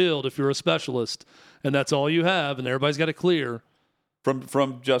side of the field if you're a specialist, and that's all you have, and everybody's got to clear.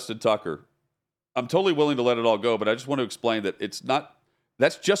 From Justin Tucker. I'm totally willing to let it all go, but I just want to explain that it's not –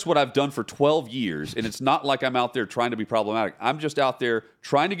 that's just what I've done for 12 years, and it's not like I'm out there trying to be problematic. I'm just out there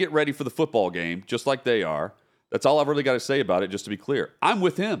trying to get ready for the football game, just like they are. That's all I've really got to say about it, just to be clear. I'm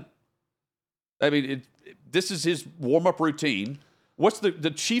with him. I mean, this is his warm-up routine. What's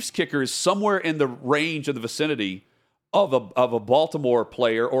the Chiefs kicker is somewhere in the range of the vicinity of a Baltimore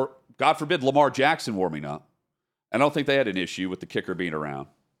player or, God forbid, Lamar Jackson warming up. I don't think they had an issue with the kicker being around.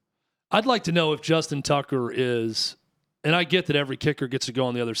 I'd like to know if Justin Tucker is, and I get that every kicker gets to go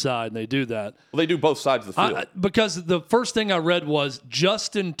on the other side, and they do that. Well, they do both sides of the field. Because the first thing I read was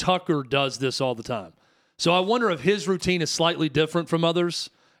Justin Tucker does this all the time. So I wonder if his routine is slightly different from others,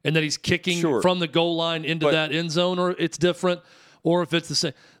 and that he's kicking from the goal line into that end zone, or it's different, or if it's the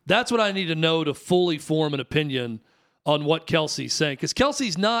same. That's what I need to know to fully form an opinion on what Kelsey's saying. Because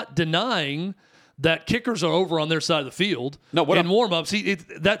Kelsey's not denying that kickers are over on their side of the field in warm-ups.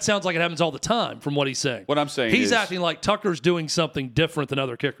 That sounds like it happens all the time from what he's saying. What I'm saying he's acting like Tucker's doing something different than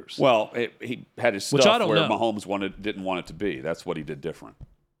other kickers. Well, he had his stuff where Mahomes didn't want it to be. That's what he did different.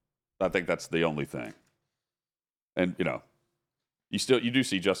 I think that's the only thing. And, you do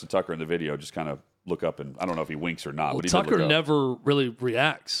see Justin Tucker in the video just kind of look up, and I don't know if he winks or not. Well, but Tucker never really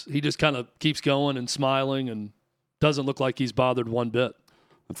reacts. He just kind of keeps going and smiling and doesn't look like he's bothered one bit.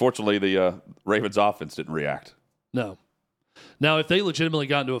 Unfortunately, the Ravens offense didn't react. No. Now, if they legitimately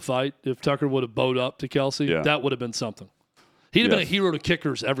got into a fight, if Tucker would have bowed up to Kelsey, that would have been something. He'd have been a hero to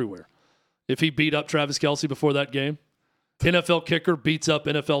kickers everywhere. If he beat up Travis Kelsey before that game, NFL kicker beats up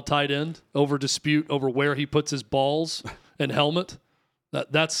NFL tight end over dispute over where he puts his balls and helmet.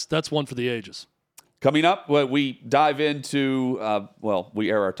 That's one for the ages. Coming up, we dive into,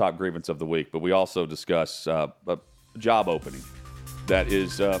 we air our top grievance of the week, but we also discuss job opening that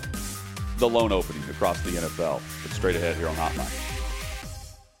is the loan opening across the NFL. It's straight ahead here on Hot Mic.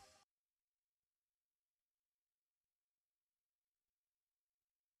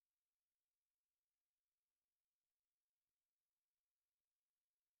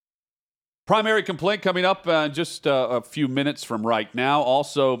 Primary complaint coming up in just a few minutes from right now.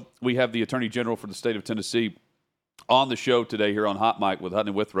 Also, we have the Attorney General for the state of Tennessee on the show today here on Hot Mic with Hutton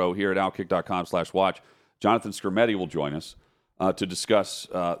and Withrow here at Outkick.com/watch. Jonathan Skrmetti will join us to discuss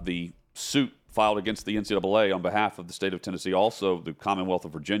the suit filed against the NCAA on behalf of the state of Tennessee, also the Commonwealth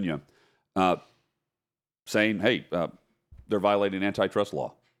of Virginia, saying, hey, they're violating antitrust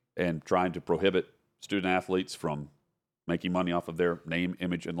law and trying to prohibit student-athletes from making money off of their name,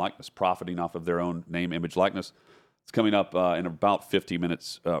 image, and likeness, profiting off of their own name, image, likeness. It's coming up in about 50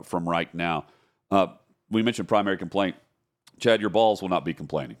 minutes from right now. We mentioned primary complaint. Chad, your balls will not be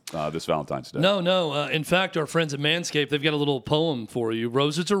complaining this Valentine's Day. No. In fact, our friends at Manscaped, they've got a little poem for you.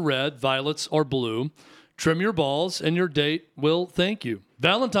 Roses are red, violets are blue. Trim your balls, and your date will thank you.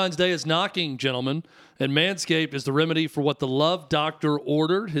 Valentine's Day is knocking, gentlemen, and Manscaped is the remedy for what the Love Doctor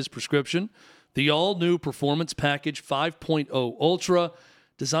ordered, his prescription. The all-new Performance Package 5.0 Ultra,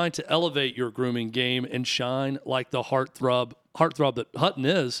 designed to elevate your grooming game and shine like the heartthrob that Hutton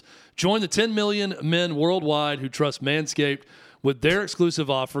is. Join the 10 million men worldwide who trust Manscaped with their exclusive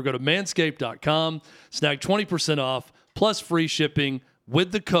offer. Go to manscaped.com, snag 20% off, plus free shipping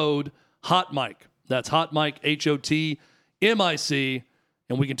with the code HOTMIC. That's HOTMIC, HOTMIC.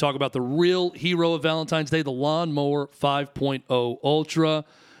 And we can talk about the real hero of Valentine's Day, the Lawnmower 5.0 Ultra.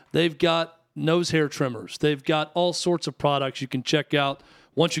 They've got nose hair trimmers. They've got all sorts of products you can check out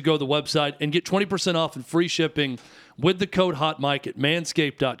once you go to the website and get 20% off and free shipping with the code HOTMIC at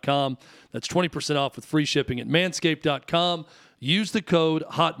manscaped.com. That's 20% off with free shipping at manscaped.com. Use the code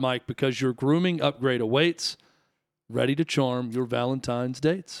HOTMIC because your grooming upgrade awaits, ready to charm your Valentine's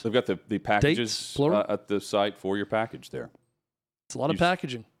dates. They've got the packages at the site for your package there. It's a lot of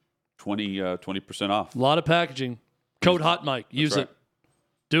packaging. 20% off. A lot of packaging. Code HOTMIC. Use it.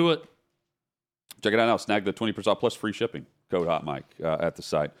 Do it. Check it out now. Snag the 20% off plus free shipping. Code HOTMIC at the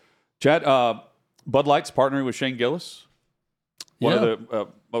site. Chad, Bud Light's partnering with Shane Gillis, one of the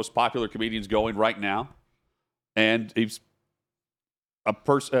most popular comedians going right now, and he's a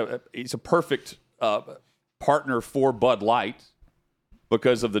perfect partner for Bud Light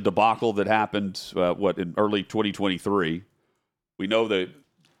because of the debacle that happened in early 2023. We know the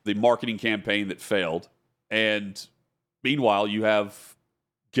marketing campaign that failed, and meanwhile you have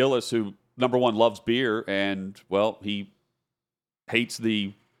Gillis, who number one loves beer, and well, he hates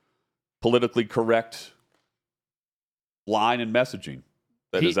the politically correct line and messaging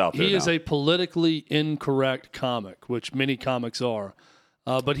that is out there. He is a politically incorrect comic, which many comics are.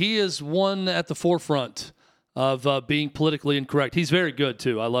 But he is one at the forefront of being politically incorrect. He's very good,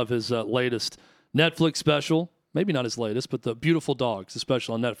 too. I love his latest Netflix special. Maybe not his latest, but the Beautiful Dogs, the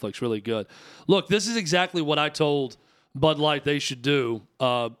special on Netflix, really good. Look, this is exactly what I told Bud Light they should do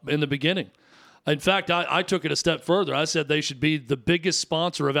in the beginning. In fact, I took it a step further. I said they should be the biggest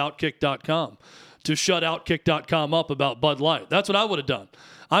sponsor of Outkick.com to shut Outkick.com up about Bud Light. That's what I would have done.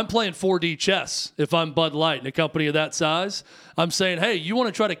 I'm playing 4D chess if I'm Bud Light in a company of that size. I'm saying, hey, you want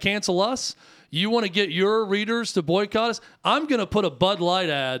to try to cancel us? You want to get your readers to boycott us? I'm going to put a Bud Light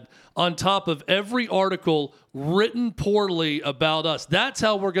ad on top of every article written poorly about us. That's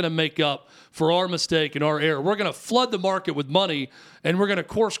how we're going to make up for our mistake and our error. We're going to flood the market with money, and we're going to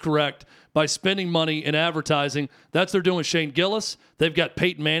course correct by spending money in advertising. That's what they're doing with Shane Gillis. They've got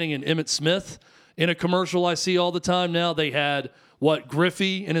Peyton Manning and Emmitt Smith in a commercial I see all the time now. They had,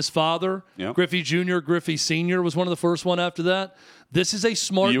 Griffey and his father? Yep. Griffey Jr., Griffey Sr. was one of the first one after that. This is a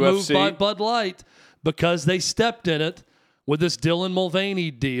smart move by Bud Light because they stepped in it with this Dylan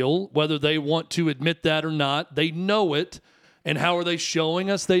Mulvaney deal, whether they want to admit that or not. They know it. And how are they showing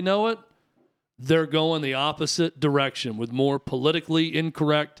us they know it? They're going the opposite direction with more politically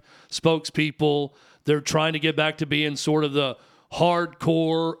incorrect spokespeople. They're trying to get back to being sort of the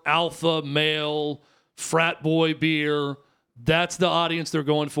hardcore alpha male frat boy beer. That's the audience they're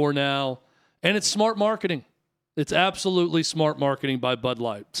going for now. And it's smart marketing. It's absolutely smart marketing by Bud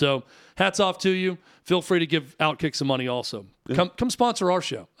Light. So hats off to you. Feel free to give Outkick some money also. Yeah. Come sponsor our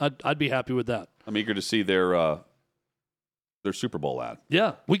show. I'd be happy with that. I'm eager to see their Super Bowl ad.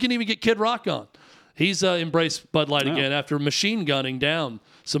 Yeah. We can even get Kid Rock on. He's embraced Bud Light again after machine gunning down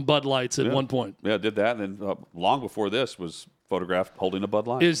some Bud Lights at one point. Yeah, did that. And then long before this was photographed holding a Bud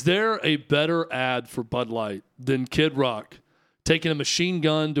Light. Is there a better ad for Bud Light than Kid Rock taking a machine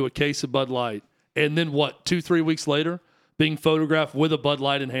gun to a case of Bud Light and then 2-3 weeks later being photographed with a Bud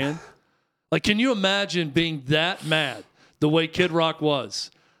Light in hand? Like, can you imagine being that mad the way Kid Rock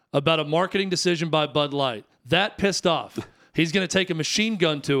was about a marketing decision by Bud Light? That pissed off. He's going to take a machine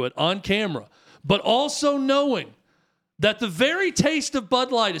gun to it on camera, but also knowing that the very taste of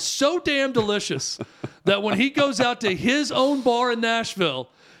Bud Light is so damn delicious that when he goes out to his own bar in Nashville,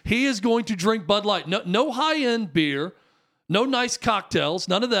 he is going to drink Bud Light. No high-end beer, no nice cocktails,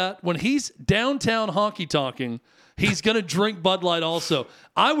 none of that. When he's downtown honky-tonking, he's going to drink Bud Light also.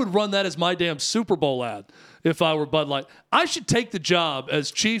 I would run that as my damn Super Bowl ad if I were Bud Light. I should take the job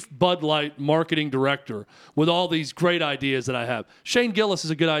as Chief Bud Light Marketing Director with all these great ideas that I have. Shane Gillis is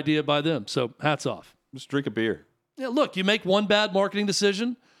a good idea by them, so hats off. Just drink a beer. Yeah, look, you make one bad marketing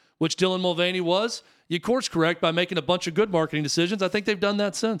decision, which Dylan Mulvaney was. You course correct by making a bunch of good marketing decisions. I think they've done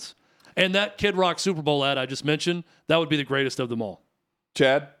that since. And that Kid Rock Super Bowl ad I just mentioned, that would be the greatest of them all.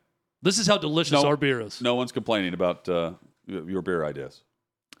 Chad? This is how delicious our beer is. No one's complaining about your beer ideas.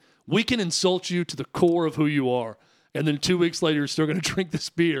 We can insult you to the core of who you are, and then 2 weeks later, you're still going to drink this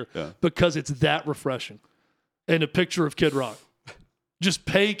beer because it's that refreshing. And a picture of Kid Rock. Just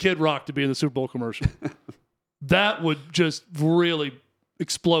pay Kid Rock to be in the Super Bowl commercial. That would just really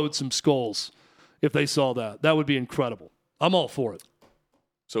explode some skulls if they saw that. That would be incredible. I'm all for it.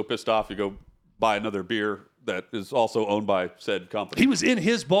 So pissed off, you go buy another beer that is also owned by said company. He was in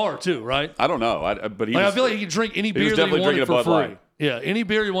his bar too, right? I don't know, but I feel like he could drink any beer that he wanted for free. Light. Yeah, any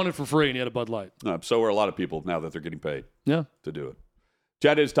beer he wanted for free, and he had a Bud Light. So are a lot of people now that they're getting paid. Yeah, to do it.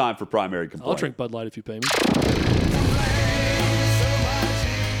 Chad, it's time for primary complaint. I'll drink Bud Light if you pay me.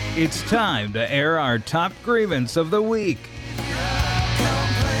 It's time to air our top grievance of the week.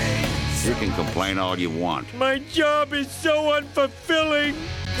 You can complain all you want. My job is so unfulfilling.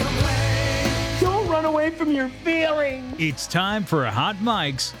 Don't run away from your feelings. It's time for Hot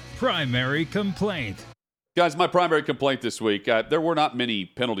Mike's primary complaint. Guys, my primary complaint this week, there were not many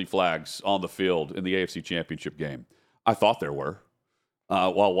penalty flags on the field in the AFC Championship game. I thought there were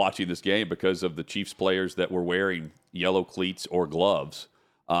while watching this game because of the Chiefs players that were wearing yellow cleats or gloves.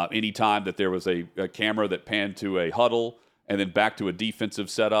 Anytime that there was a camera that panned to a huddle and then back to a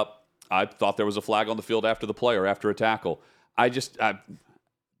defensive setup, I thought there was a flag on the field after the play or after a tackle.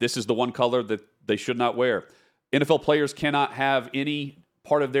 This is the one color that they should not wear. NFL players cannot have any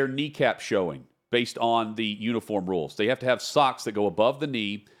part of their kneecap showing based on the uniform rules. They have to have socks that go above the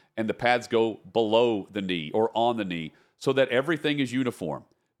knee and the pads go below the knee or on the knee so that everything is uniform.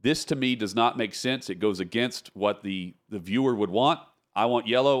 This, to me, does not make sense. It goes against what the viewer would want. I want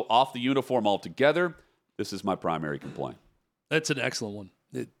yellow off the uniform altogether. This is my primary complaint. That's an excellent one.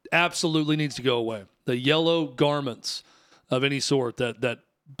 It absolutely needs to go away. The yellow garments of any sort that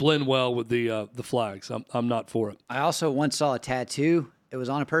blend well with the flags. I'm not for it. I also once saw a tattoo. It was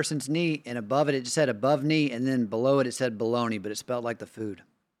on a person's knee, and above it said above knee, and then below it said bologna, but it spelled like the food.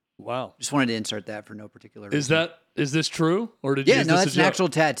 Wow. Just wanted to insert that for no particular reason. Is this true? Or did yeah, no, that's an actual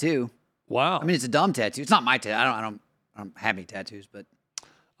tattoo. Wow. I mean, it's a dumb tattoo. It's not my tattoo. I don't have any tattoos, but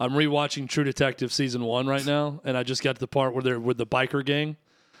I'm rewatching True Detective season 1 right now, and I just got to the part where they're with the biker gang,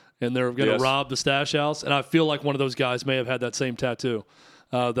 and they're going to rob the stash house, and I feel like one of those guys may have had that same tattoo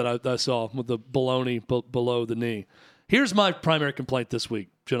that I saw with the bologna below the knee. Here's my primary complaint this week,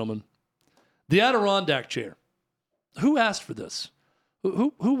 gentlemen. The Adirondack chair. Who asked for this?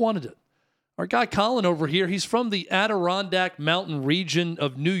 Who wanted it? Our guy Colin over here, he's from the Adirondack Mountain region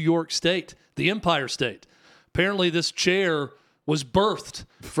of New York State, the Empire State. Apparently this chair was birthed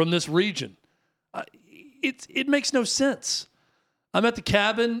from this region. It makes no sense. I'm at the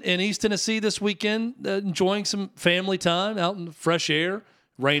cabin in East Tennessee this weekend, enjoying some family time out in the fresh air.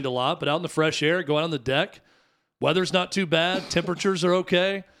 Rained a lot, but out in the fresh air, go out on the deck. Weather's not too bad. Temperatures are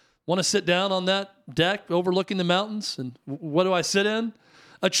okay. Want to sit down on that deck overlooking the mountains. And what do I sit in?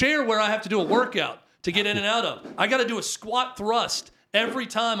 A chair where I have to do a workout to get in and out of. I got to do a squat thrust every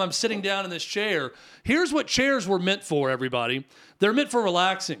time I'm sitting down in this chair. Here's what chairs were meant for, everybody. They're meant for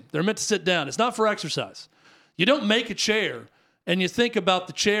relaxing. They're meant to sit down. It's not for exercise. You don't make a chair and you think about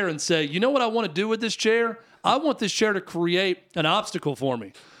the chair and say, you know what I want to do with this chair? I want this chair to create an obstacle for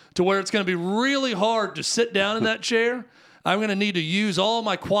me to where it's going to be really hard to sit down in that chair. I'm going to need to use all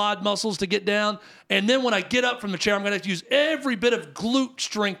my quad muscles to get down. And then when I get up from the chair, I'm going to have to use every bit of glute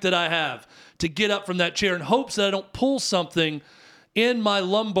strength that I have to get up from that chair in hopes that I don't pull something in my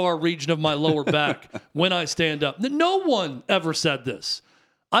lumbar region of my lower back when I stand up. No one ever said this.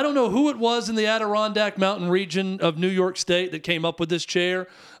 I don't know who it was in the Adirondack Mountain region of New York State that came up with this chair,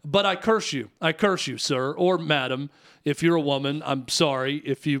 but I curse you. I curse you, sir or madam. If you're a woman, I'm sorry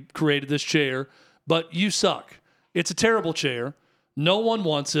if you created this chair, but you suck. It's a terrible chair. No one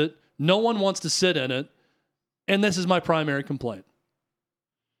wants it. No one wants to sit in it. And this is my primary complaint.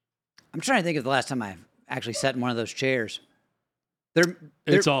 I'm trying to think of the last time I actually sat in one of those chairs.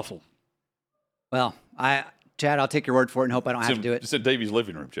 It's awful. Well, Chad, I'll take your word for it and hope I don't have to do it. It's in Davey's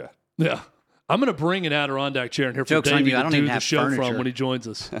living room, Chad. Yeah. I'm going to bring an Adirondack chair in here for Joke's on Davey you. I to don't do even the have show furniture. from when he joins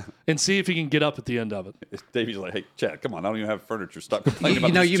us and see if he can get up at the end of it. Davey's like, hey, Chad, come on. I don't even have furniture. Stop complaining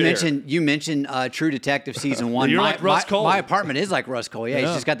about this you chair. mentioned True Detective season 1. You're like Russ Cole. My apartment is like Russ Cole. Yeah, he's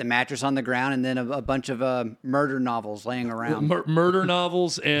just got the mattress on the ground and then a bunch of murder novels laying around. Murder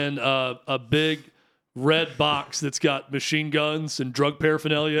novels and a big red box that's got machine guns and drug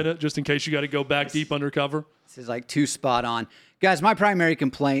paraphernalia in it, just in case you got to go back deep undercover. This is like too spot on. Guys, my primary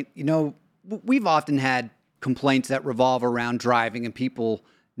complaint, we've often had complaints that revolve around driving and people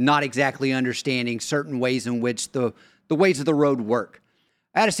not exactly understanding certain ways in which the ways of the road work.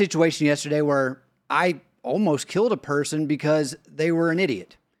 I had a situation yesterday where I almost killed a person because they were an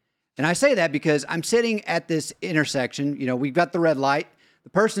idiot. And I say that because I'm sitting at this intersection. We've got the red light. The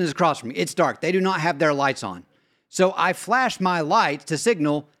person is across from me. It's dark. They do not have their lights on. So I flash my light to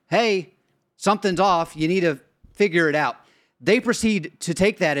signal, hey, something's off. You need to figure it out. They proceed to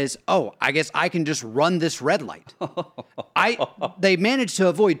take that as, I guess I can just run this red light. They managed to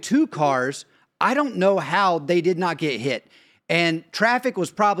avoid 2 cars. I don't know how they did not get hit. And traffic was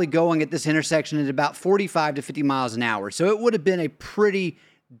probably going at this intersection at about 45 to 50 miles an hour. So it would have been a pretty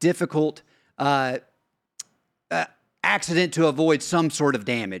difficult accident to avoid some sort of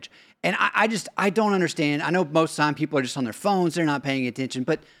damage. And I don't understand. I know most of the time people are just on their phones. They're not paying attention.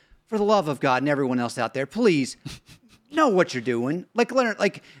 But for the love of God and everyone else out there, please know what you're doing.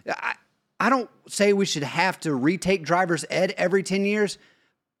 I don't say we should have to retake driver's ed every 10 years,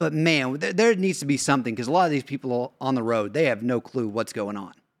 but man, there needs to be something because a lot of these people on the road, they have no clue what's going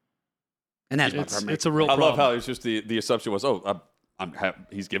on. And that's my primary. It's a real I problem. love how it's just the assumption was,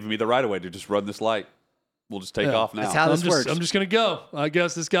 he's giving me the right of way to just run this light. We'll just take off now. That's how this works. I'm just going to go. I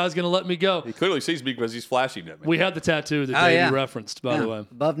guess this guy's going to let me go. He clearly sees me because he's flashing at me. We had the tattoo that Davey referenced, by the way.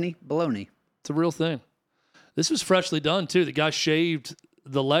 Above knee, below knee. It's a real thing. This was freshly done, too. The guy shaved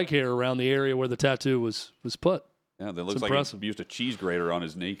the leg hair around the area where the tattoo was put. Yeah, that looks like he used a cheese grater on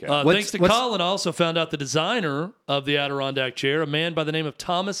his kneecap. Thanks to Colin, I also found out the designer of the Adirondack chair, a man by the name of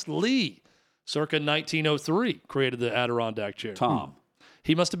Thomas Lee, circa 1903, created the Adirondack chair. Tom.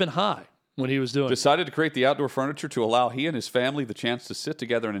 He must have been high when he was doing it. Decided to create the outdoor furniture to allow he and his family the chance to sit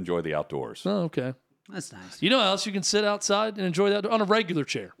together and enjoy the outdoors. Oh, okay. That's nice. You know how else you can sit outside and enjoy that? On a regular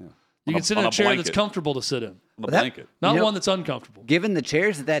chair. Yeah. You can sit in a chair that's comfortable to sit in. On a blanket. Not one that's uncomfortable. Given the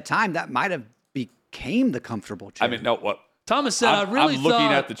chairs at that time, that might have became the comfortable chair. I mean, no, what? Thomas said, I'm looking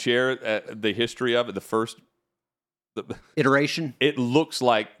at the chair, the history of it, the first iteration. It looks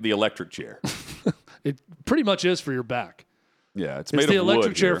like the electric chair. It pretty much is for your back. Yeah, it's the made of wood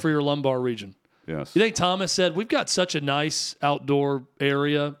electric chair here. for your lumbar region. Yes. You think Thomas said, we've got such a nice outdoor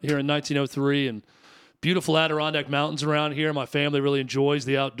area here in 1903 and beautiful Adirondack Mountains around here. My family really enjoys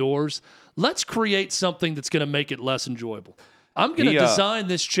the outdoors. Let's create something that's going to make it less enjoyable. I'm going to design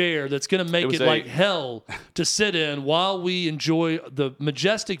this chair that's going to make it like hell to sit in while we enjoy the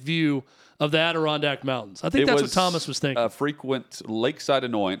majestic view of the Adirondack Mountains. I think that's what Thomas was thinking. A frequent lakeside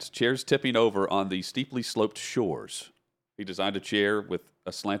annoyance, chairs tipping over on the steeply sloped shores. He designed a chair with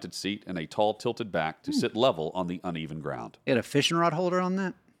a slanted seat and a tall tilted back to sit level on the uneven ground. You had a fishing rod holder on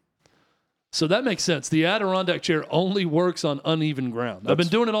that? So that makes sense. The Adirondack chair only works on uneven ground. I've been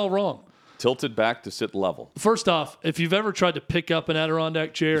doing it all wrong. Tilted back to sit level. First off, if you've ever tried to pick up an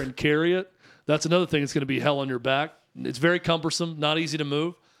Adirondack chair and carry it, that's another thing that's going to be hell on your back. It's very cumbersome, not easy to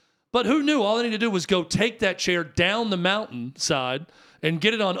move. But who knew? All I need to do was go take that chair down the mountainside and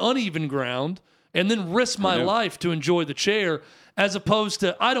get it on uneven ground and then risk my life to enjoy the chair as opposed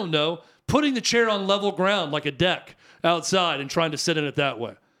to, I don't know, putting the chair on level ground like a deck outside and trying to sit in it that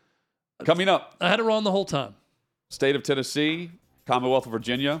way. Coming up. I had it wrong the whole time. State of Tennessee, Commonwealth of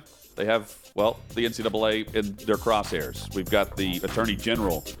Virginia. They have, the NCAA in their crosshairs. We've got the Attorney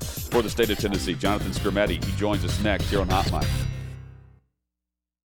General for the state of Tennessee, Jonathan Skrmetti. He joins us next here on Hot Mic.